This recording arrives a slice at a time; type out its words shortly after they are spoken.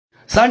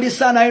Sandi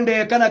sana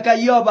ende kana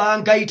kayoba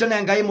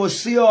ankaitana ngai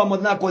mosio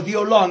modna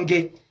kodio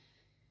longe.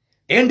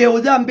 Ende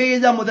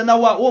udambeza modna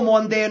wa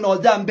umonde no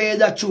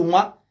dambeza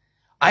chuma.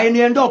 Aini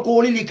endo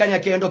kulili kanya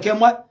kendo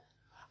kemwa.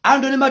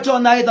 Ando ni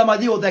matona either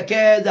madhi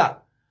udhekeza.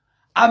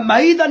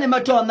 Amaitha ni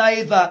matona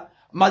either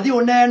madhi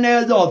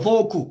unene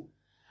dhoku.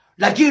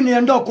 Lakini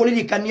endo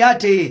kulili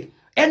kanyate.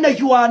 And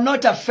you are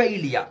not a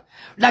failure.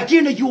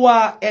 Lakini you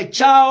are a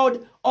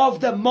child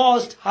of the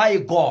Most High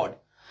God.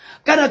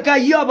 Kanaka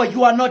yoba,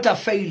 you are not a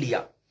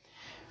failure.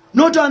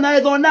 Noto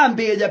anaidho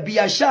nambe ya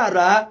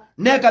biashara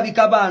neka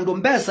bikabandu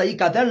mbesa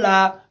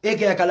ikadela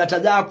eke ya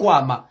kalataja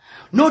kwama.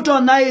 Noto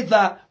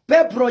anaidha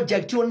pe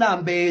project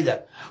unambe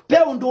pe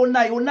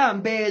unduna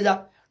unambe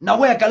na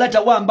we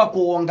kalata wamba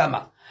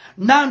kuongama.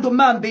 Nandu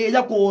mambe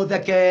ya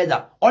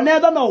kuothekeza.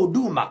 Onedha na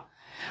uduma.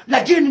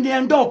 Lakini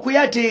niendo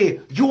kuyati,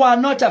 you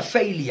are not a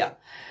failure.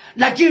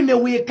 Lakini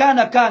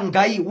wikana ka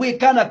ngai,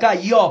 wikana ka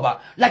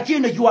yoba.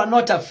 Lakini you are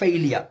not a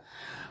failure.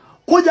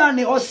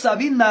 Kujani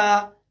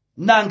osabina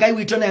na ngai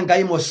witone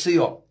ngai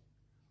mosio.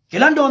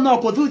 Kilando no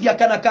kudhudia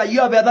kana ka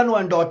yoba adhanu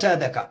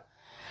andotedeka.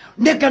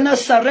 Nikana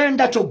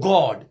surrender to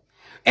God.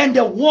 And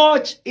the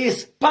watch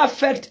is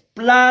perfect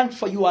plan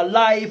for your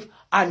life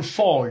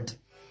unfold.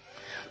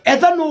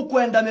 Edhanu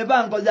kuenda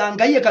mebango za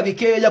ngai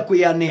kabikeja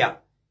kuyania.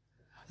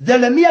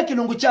 Zelemia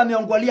kilungu cha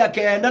miongwalia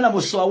keenda na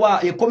muswawa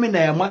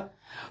 11.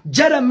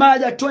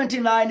 Jeremiah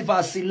 29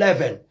 verse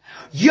 11.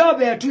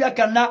 Yobe tu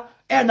yakana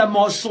ena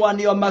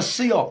moswani o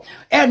masio.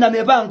 Ena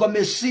mebango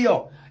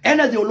mesio.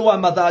 Ena diulua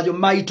madhajo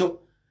maito.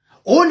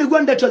 Uni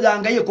gwende to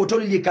zanga ye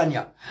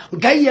kutolilikanya.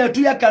 Ngai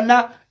tu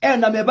yakana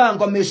ena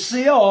mebango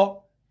mesio.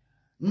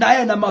 Na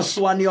ena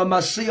maswani o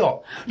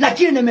masio.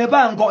 Lakini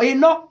mebango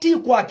ino ti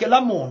kwa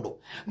kila mundu.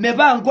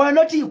 Mebango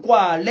ino ti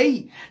kwa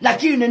lei.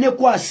 Lakini ni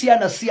kwa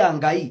siana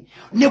siangai.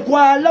 Ni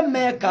kwa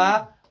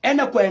lameka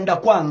ena kwenda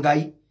kwa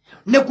ngai.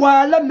 Ni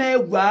kwa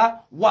lamegwa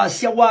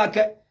wasia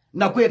wake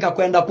na kweka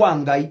kwenda kwa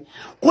ngai.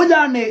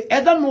 Kujani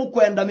edhanu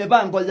kwenda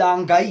mebango ya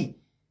ngai.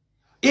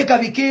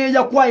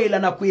 Ikabikia kwa ila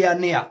na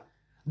kuyanea.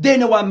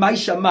 Dene wa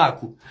maisha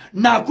maku.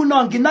 Na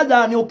kuna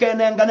nginadhani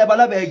ukenengane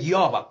balabe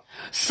yoba.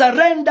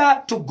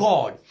 Surrender to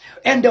God.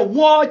 And the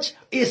watch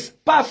is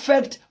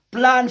perfect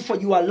plan for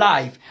your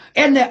life.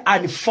 And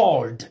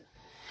unfold.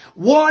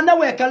 Wana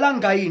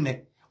wekalanga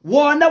ine.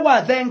 Wana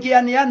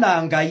wathengia ni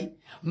anangai.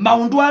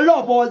 Maundua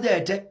lobo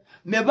zete.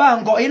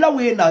 Mebango ila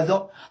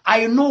winazo.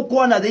 Ainu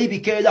kuona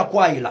dhibikeja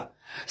kwa ila.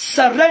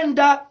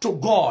 Surrender to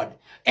God.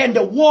 And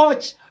the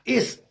watch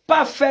is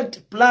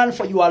perfect plan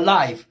for your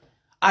life.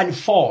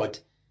 Unfold.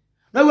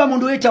 Na uwa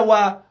mundu ita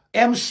wa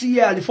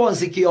MCA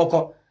Alphonse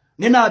Kioko.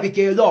 Nina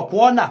abikejo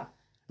kuona.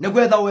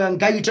 Negweza uwe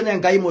ngai tene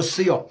ngai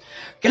mosio.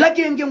 Kila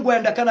kingi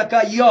ngwenda kana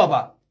ka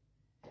yoba.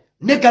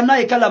 Nika na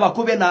ikalaba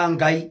kube na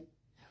ngai.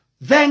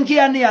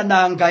 Thengia ni ya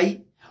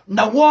ngai.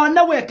 Na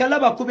wana we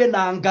kalaba kube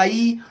na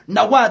ngai.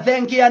 Na wa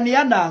thengia ni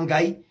ya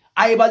ngai.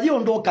 Aibazi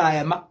ondoka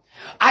ema.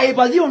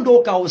 Aibazi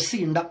ondoka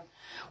osinda.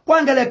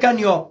 Kwangele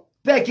kanyo.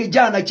 Peki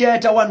jana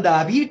cheta wan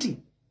Daviti.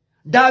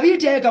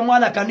 Daviti eka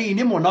mwana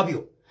kanini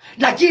monobyo.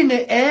 Lakini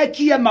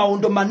ekia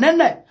maundo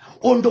manene.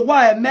 Ondo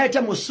wae mete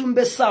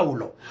musumbe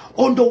Saulo.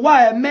 Ondo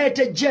wae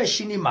mete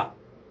jeshi nima.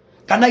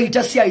 Kana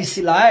itasia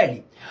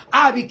Israeli.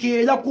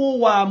 Abikila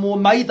kuwa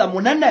mumaitha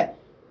munene.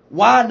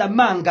 Wana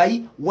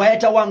mangai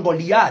weta wa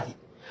Goliathi.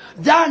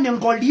 Dhani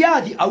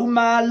Goliathi au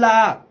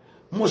mala.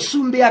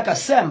 Musumbe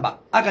akasemba.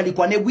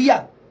 Akalikuwa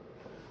neguia.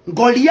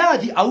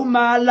 Goliathi au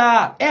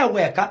mala.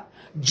 Eweka.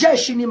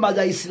 Jeshi nima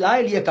za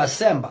Israeli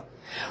akasemba.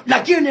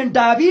 Lakini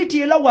Daviti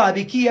ila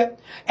wabikie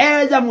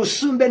eza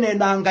musumbe ne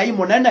ngai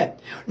munene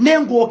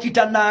nengo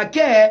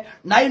kitanake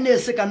na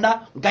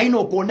inesekana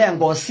ngaino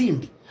konengo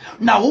sindi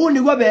na huni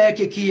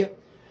wabekekie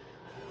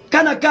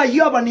kana ka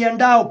yoba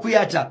niendao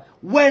kuyata.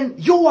 When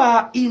you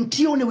are in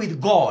tune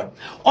with God,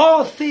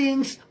 all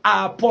things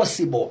are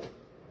possible.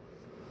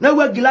 Na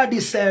we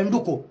Gladys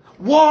Nduko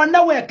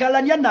wona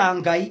wekalanya na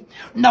ngai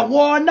na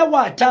wona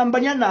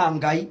watambanya na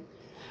ngai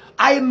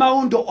ai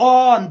maundo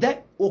onde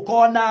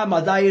ukona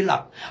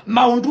madhaila.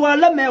 Maundu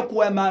alame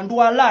kuwe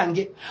maundu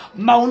alange.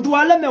 Maundu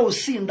alame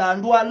usinda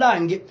andu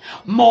alange.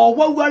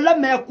 Mawa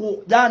alame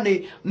ku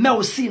dani me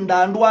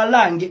usinda andu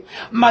alange.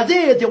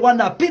 Madhete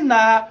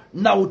wanapina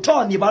na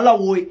utoni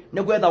balawe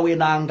negwetha we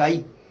na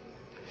ngai.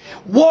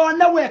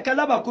 Wana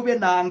wekala bakube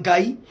na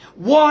ngai.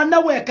 Wana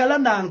wekala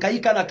na ngai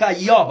kana ka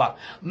yoba.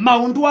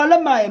 Maundu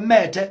alame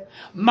emete.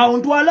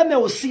 Maundu alame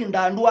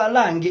usinda andu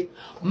alange.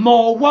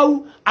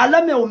 Mowau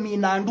alame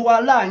umina andu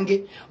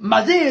alange.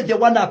 Madhete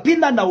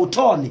wanapina na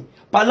utoni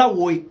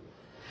balawe.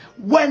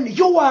 When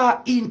you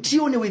are in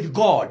tune with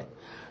God,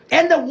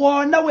 ende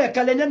wana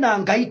wekalene na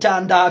ngai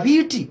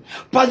Daviti.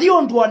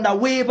 Pazio nduwa na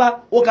weba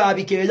uka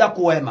abikeja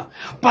kuema.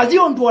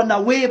 Pazio nduwa na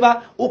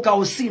weba uka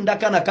usinda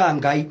kana ka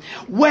ngai.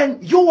 When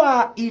you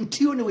are in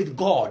tune with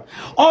God,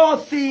 all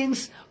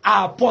things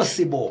are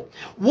possible.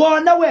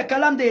 Wana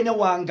wekalamde ne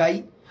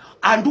wangai.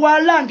 Anduwa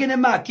lange ne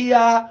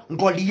makia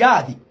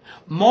Goliathi.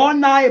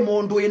 Mona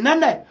mundu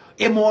inene.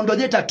 emondo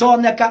deta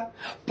toneka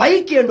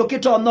paike ndo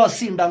kito no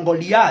sinda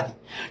Goliathi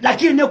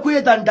lakini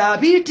kwetha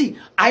Davidi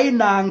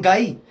aina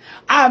ngai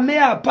ame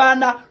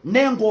apana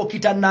nengo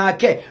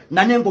kitanake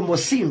na nengo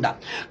mosinda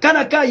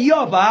kana ka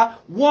Yoba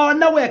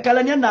wona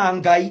wekalania na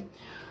ngai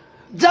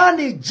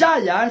Dani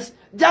giants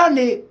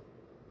Dani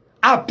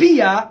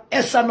appear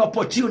as an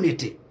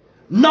opportunity,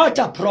 not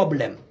a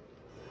problem.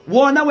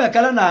 Wona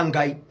wekala na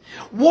ngai.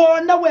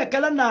 Wona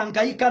wekala na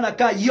ngai kana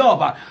ka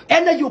Yoba.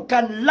 And you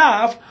can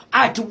laugh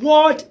at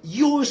what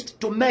used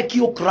to make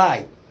you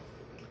cry.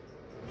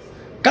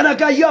 Kana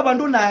ka Yoba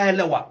ndo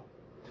naelewa.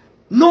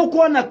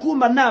 Nuko na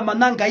kuma na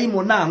mananga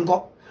imo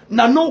nango.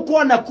 Na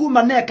nuko na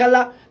kuma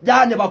nekala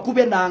dane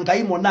bakube na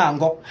ngai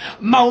monango.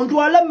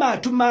 Maundu ala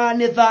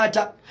matumane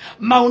dhata.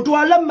 Maundu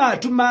ala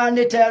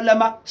matumane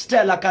telema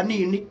stela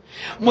kanini.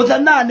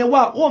 Mudhanane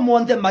wa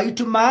omonde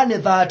maitumane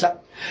dhata.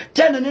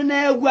 Tena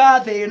ninegwa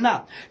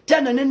thina.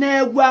 Tena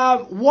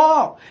ninegwa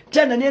wa.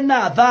 Tena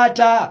nina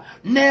dhata.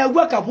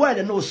 Negwa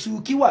kabwele no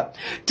sukiwa.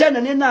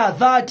 Tena nina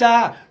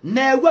dhata.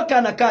 Negwa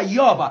kana ka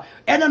Yoba.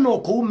 Ena no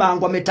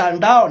kuumangwa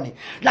mitandaoni.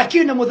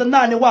 Lakini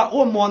mudhanane wa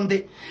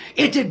omonde.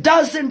 It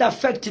doesn't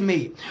affect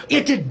me.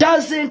 It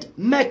doesn't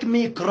make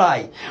me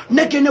cry.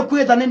 Nekene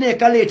kwetha nene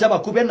kaleta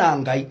bakube na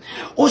ngai.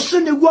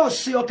 Usuni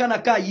wasio kana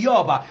ka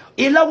Yoba.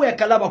 Ilawe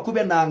kalaba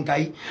kube na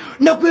ngai.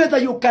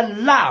 Nekwetha you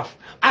can laugh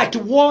at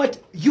what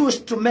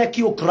used to make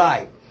you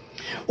cry.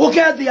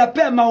 Ukethi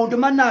ape maundu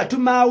mana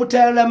tuma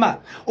utelema.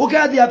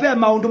 Ukethi ape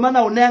maundu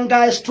mana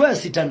unenga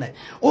stress itane.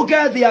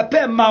 Ukethi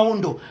ape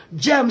maundu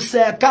James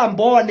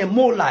kambone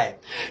mulai.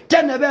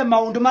 Tene be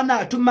maundu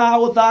mana tuma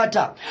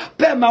udhata.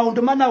 Pe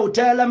maundu mana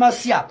utelema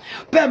siya.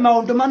 Pe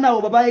maundu mana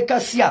ubabaika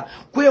siya.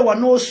 Kwe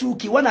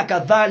wanosuki wana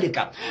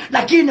kadhalika.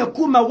 Lakini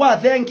kuma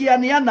wathengi ya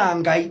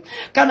nianangai.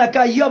 Kana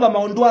ka Yoba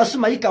maundu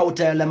asuma ika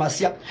utelema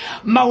siya.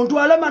 Maundu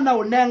alema na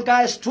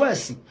unenga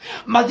stress.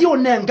 Madhi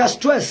unenga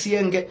stress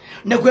yenge.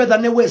 Nekwetha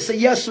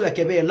newese Yesu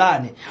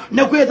yakebelani.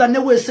 Nekwetha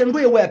newese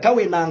ndwe weka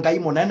wina ngai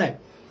monene.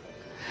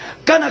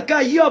 Kana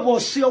ka Yoba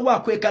sio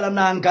wakwekala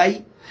na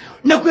ngai.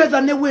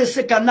 Nekwetha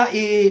newese kana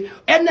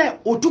ene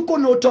utuko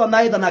noto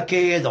na either na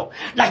kedo.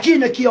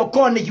 Lakini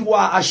kiokoni you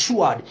are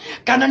assured.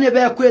 Kana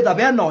nebe kwetha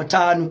beno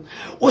tanu.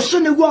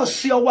 Usuni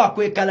wasio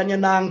wakwekala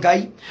na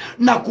ngai.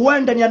 Na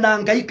kuenda na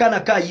ngai kana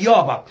ka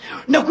Yoba.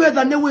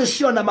 Nekwetha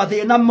newese na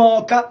mathina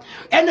moka.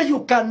 Ene you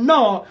can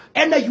know.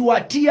 Ene your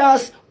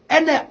tears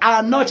and they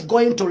are not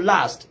going to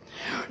last.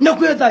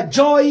 Nekwetha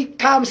joy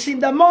comes in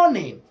the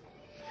morning.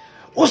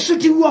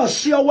 Usuti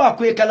wasio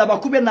wakwekala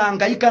bakube na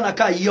ngai kana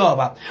ka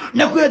Yoba.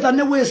 Nekwetha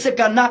newese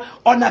kana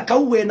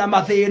onakauwe na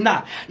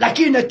mathina.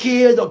 Lakini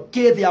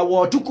kethi ya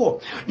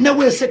wotuko.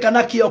 Newese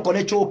kana kioko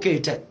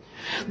nechokete.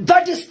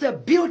 That is the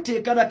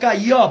beauty kana ka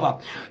Yoba.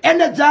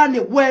 And then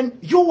when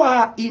you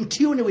are in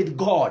tune with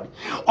God.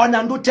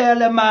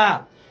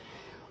 Onandutelema.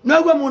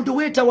 Nagwa mundu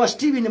wita wa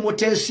Steven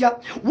Mutesia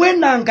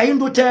wena ngai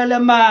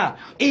ndutelema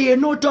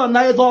nuto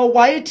naitho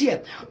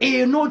waitie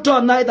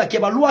nuto naitha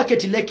kibalua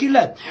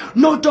ketilekile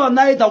nuto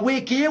naitha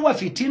wiki wa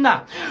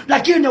fitina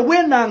lakini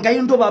wena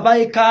ngai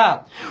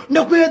ndubabaika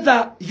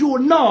nekwetha you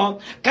know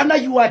kana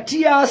your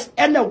tears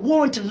and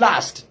won't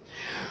last.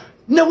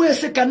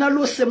 Newese kana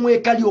lose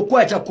mwekali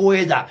okweta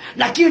kuweza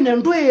lakini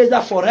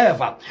ndweza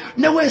forever.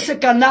 Newese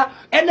kana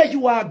and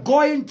you are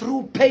going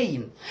through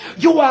pain,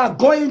 you are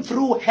going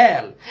through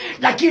hell,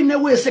 lakini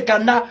newese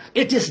kana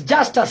it is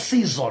just a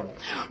season.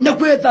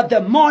 Nekwetha the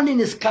morning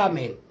is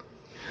coming.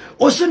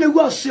 Usuni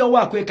wasio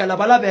wakwekala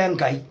balabe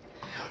ngai.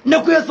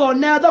 Nekwetha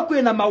onetha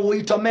kwina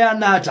mawito mea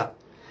nata.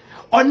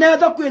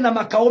 Onetha kwina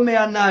makaume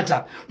ya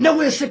nata.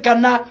 Newese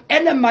kana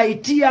and my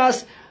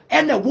tears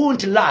and it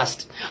won't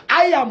last.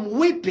 I am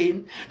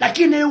weeping,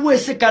 lakini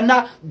wese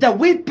kana the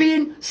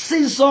weeping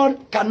season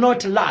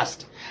cannot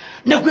last.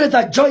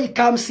 Nekwetha joy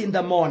comes in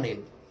the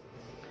morning.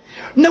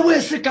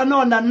 Newese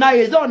kanona na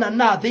idona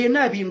na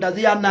thina binda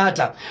thia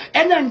nata.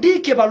 Ena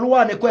ndike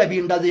baluane kwe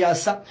binda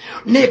thiasa.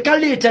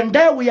 Nikalite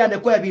ndewi yane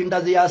kwe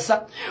binda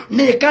thiasa.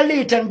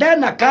 Nikalite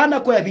ndena kana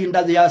kwe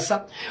binda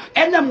thiasa.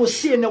 Ena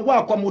musine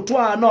wakwa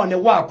mutua anone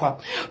wakwa.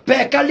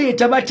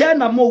 Pekalite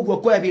batena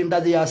mugwa kwe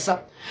binda thiasa.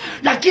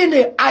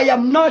 Lakini I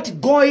am not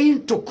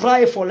going to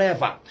cry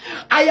forever.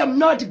 I am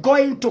not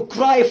going to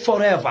cry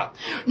forever.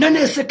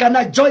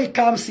 Nanesekana joy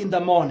comes in the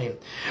morning.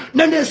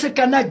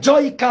 Nanesekana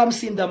joy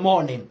comes in the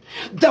morning.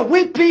 The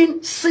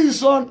weeping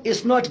season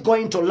is not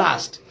going to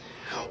last.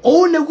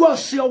 One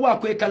wasio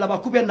wakwekala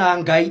bakube na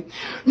ngai.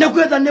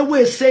 Nekwetha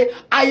newese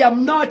I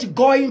am not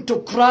going to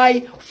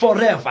cry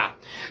forever.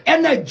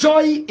 And the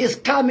joy is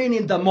coming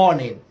in the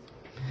morning.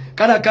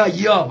 Kana ka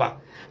Yoba.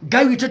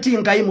 Gai witati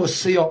ngai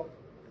mosio.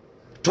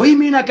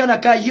 Tuimina kana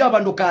ka Yoba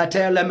nduka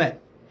ateleme.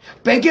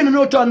 Pengine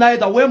noto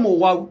naitha wemo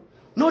wau.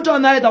 Noto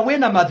naitha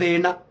wena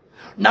mathina.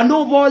 Na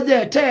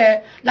nobode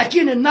te,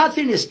 lakini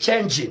nothing is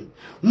changing.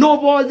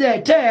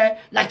 Nobode te,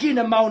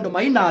 lakini maundo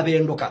maina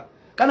abenduka.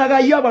 Kana ka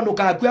Yoba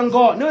nduka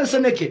kwengo. Niwe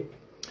seneke.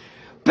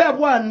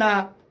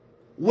 Pebwana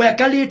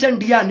wekalite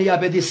ndiani ya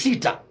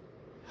bedhisita.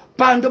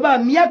 Pandoba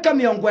miaka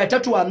miongo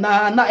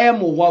 3 na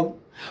emu wau.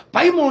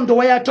 pai mundu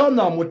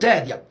wayatona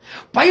mutethya,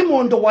 pai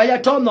mundu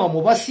wayatona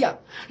mubosia,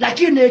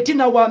 lakini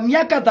tina wa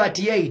miaka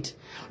 38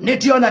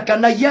 nitiona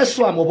kana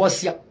Yesu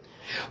amubosia.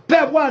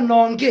 Pe bwana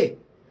onge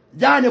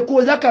yani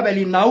kuza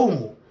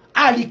Kaberinaumu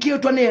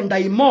alikitwa ni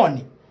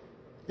ndaimoni,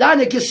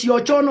 yani kisio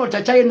chono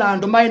tachai na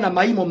andu mai na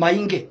maimo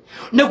mainge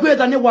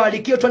nikwetha ni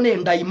walikitwa ni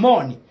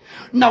ndaimoni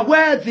na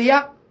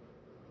wethia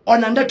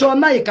ona ndeto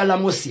maikala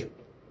musie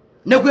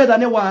nikwetha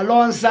ni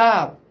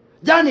walonza,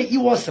 yani he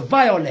was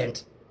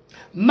violent.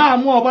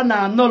 Mamwa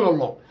wana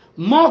nololo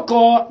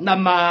moko na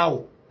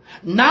mao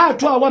na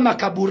atwa wa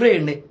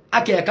makaburene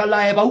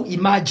akekala eba.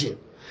 Imagine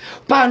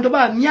pandu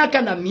ba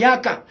miaka na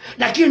miaka,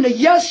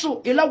 lakini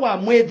Yesu ila wa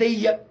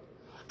mwetheiye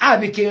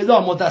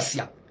abiketho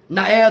muthasia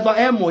na etho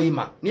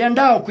emoima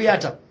niendao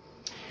kuyata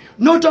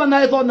nuto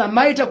na etho na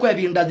maita kwa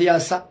binda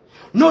thiasa,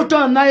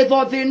 nuto na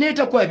etho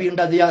thinite kwa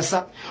binda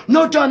thiasa,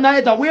 nuto na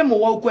etho wemo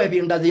wa kwa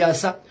binda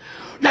thiasa,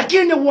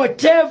 lakini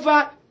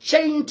whatever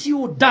chained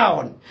you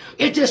down,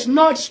 it is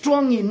not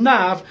strong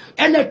enough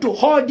and to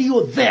hold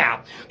you there.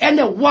 And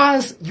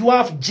once you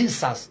have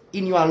Jesus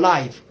in your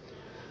life,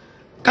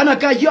 kana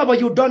kayoba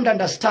you don't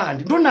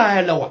understand,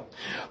 ndunaelewa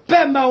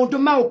pema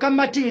unduma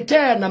ukamati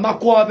tena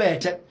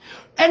makuobete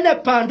ene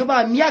pandu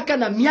ba miaka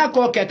na miaka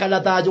okekala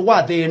thaju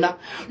wa thina,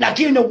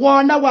 lakini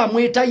wona wa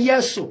mwita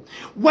Yesu.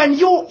 When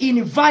you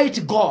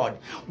invite God,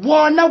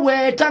 wona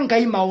weta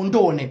ngai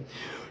maundone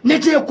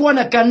niti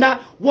kuona kana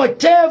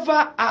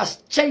whatever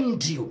has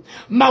changed you,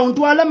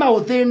 maundu ala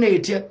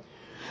mauthinite,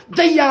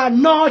 they are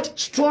not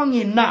strong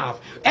enough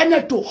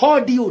and to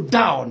hold you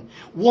down.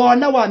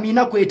 Wona wa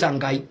mina kwita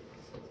ngai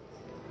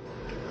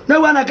na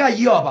wana ka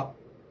yoba,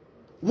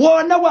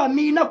 wona wa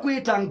mina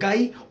kwita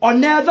ngai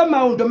onetha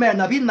maundu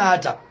mena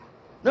binata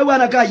na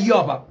wana ka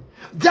yoba.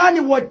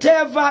 Then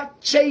whatever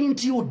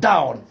chained you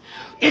down,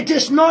 it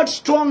is not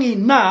strong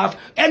enough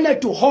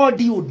and to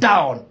hold you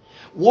down.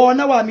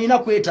 Wona wa mina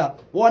kwita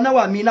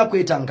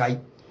ngai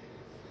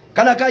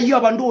kana ka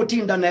yoba ndu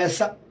utinda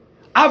nesa.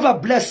 Have a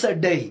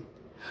blessed day.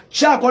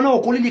 Chako na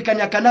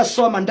okulilikanya kana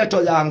soma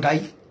ndeto ya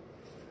ngai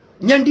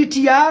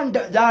nyanditi ya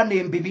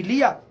ndane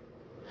Biblia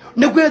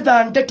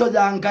nikwetha ndeto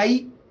ya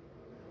ngai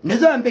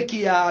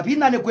nizambekia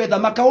bina nikwetha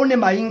makaone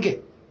mainge.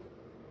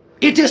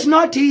 It is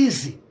not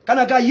easy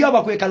kana ka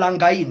yoba kwekala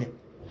ngaine.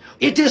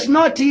 It is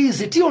not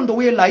easy ti ondo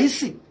we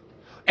laisi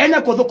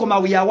ena kodhokoma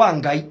wiya wa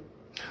ngai.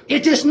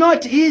 It is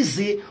not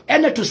easy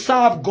and to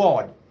serve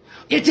God.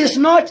 It is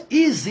not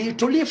easy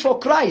to live for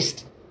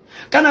Christ.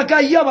 Kana ka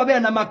yoba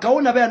bena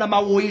makaona bena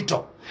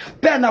mawuito,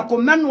 pena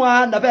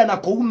kumenwa na bena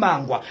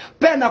kuumangwa,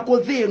 pena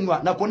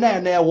kuthinwa na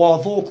kunene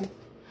wothuku.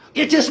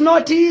 It is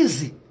not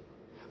easy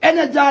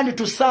and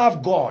to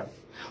serve God.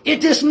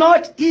 It is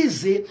not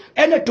easy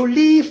and to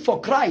live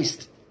for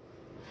Christ.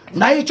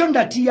 Na icho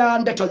ndatia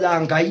ndeto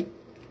ya ngai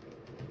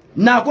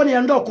na kone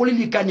ando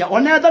kulilikanya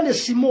onetha ni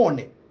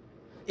Simone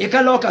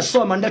ikaloka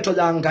soma ndeto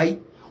ya ngai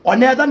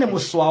onetha ni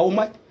muswa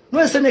umwe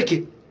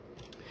nweseneki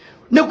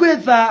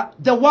nikwetha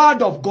the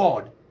word of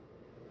God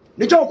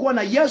nicho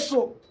kuona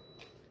Yesu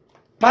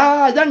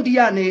pa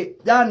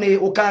yani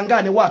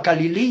ukangane wa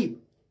Galili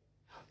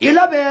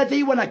ila bethi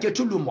iwana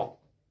ketulumo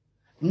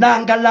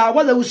na ngala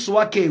wale usu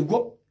wake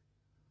ugo.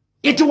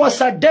 It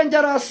was a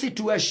dangerous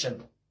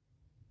situation.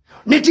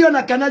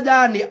 Nitiona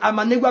kanadani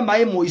amanigwa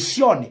maemu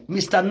isione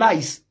Mr.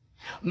 Nice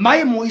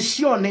maemu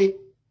isione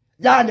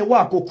yani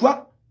wako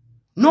kwa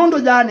nondo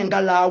yani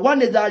ngala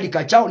wane dhali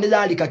kachao ni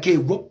dhali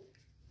kakego,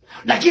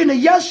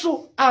 lakini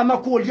Yesu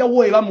amakulia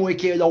woe wa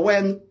mwekezo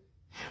wenu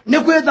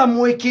nikwetha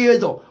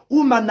mwekezo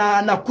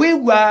umana na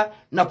kwegwa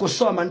na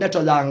kusoma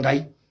ndeto za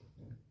ngai.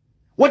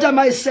 What am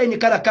I saying?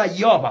 Karaka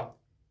yoba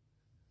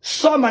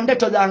soma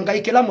ndeto za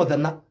ngai kila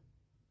muthena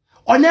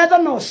onetha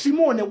no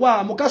Simone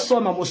wa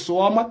mukasoma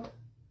musoma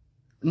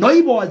no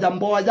iboza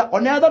mboza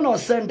onetha no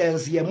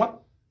sentence yemwa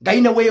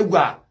ngaine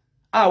wegwa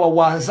awa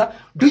wanza.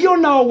 Do you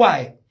know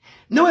why?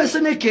 Niwe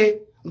seneke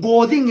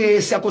ngothi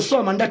ngese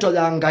kusoma ndeto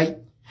za ngai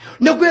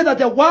nikwetha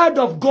the word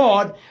of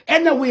God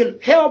and will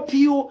help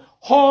you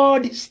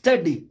hold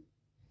steady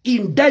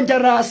in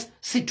dangerous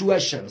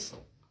situations.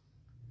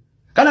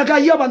 Kana ka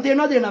yoba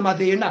nthina thina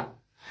mathina,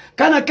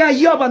 kana ka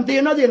yoba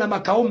nthina thina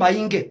makao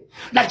mainge,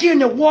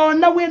 lakini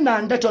wona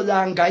wina ndeto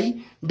za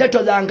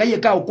ngai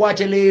ka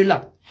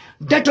ukwatelela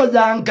ndeto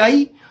za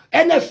ngai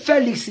ene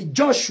Felix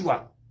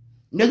Joshua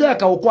nizo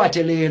ka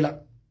ukwatelela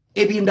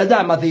ebinda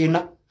za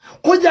mathina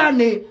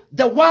kujani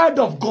the word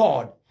of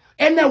God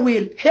and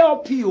will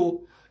help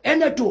you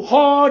and to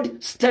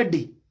hold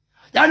steady.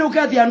 Yani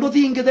ukathia ndu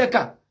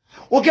thingitheka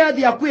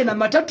ukathia kwina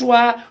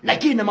matatwa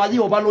lakini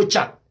mathio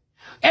balocha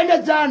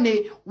ene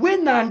zani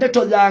wina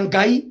ndeto za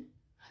ngai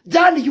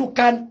then you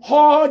can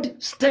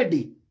hold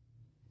steady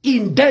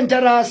in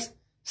dangerous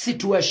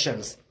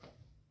situations.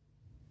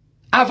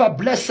 Have a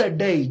blessed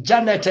day.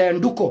 Janet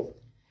Nduko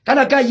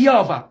kana ka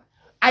Yehova,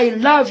 I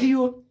love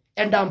you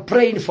and I'm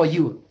praying for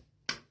you.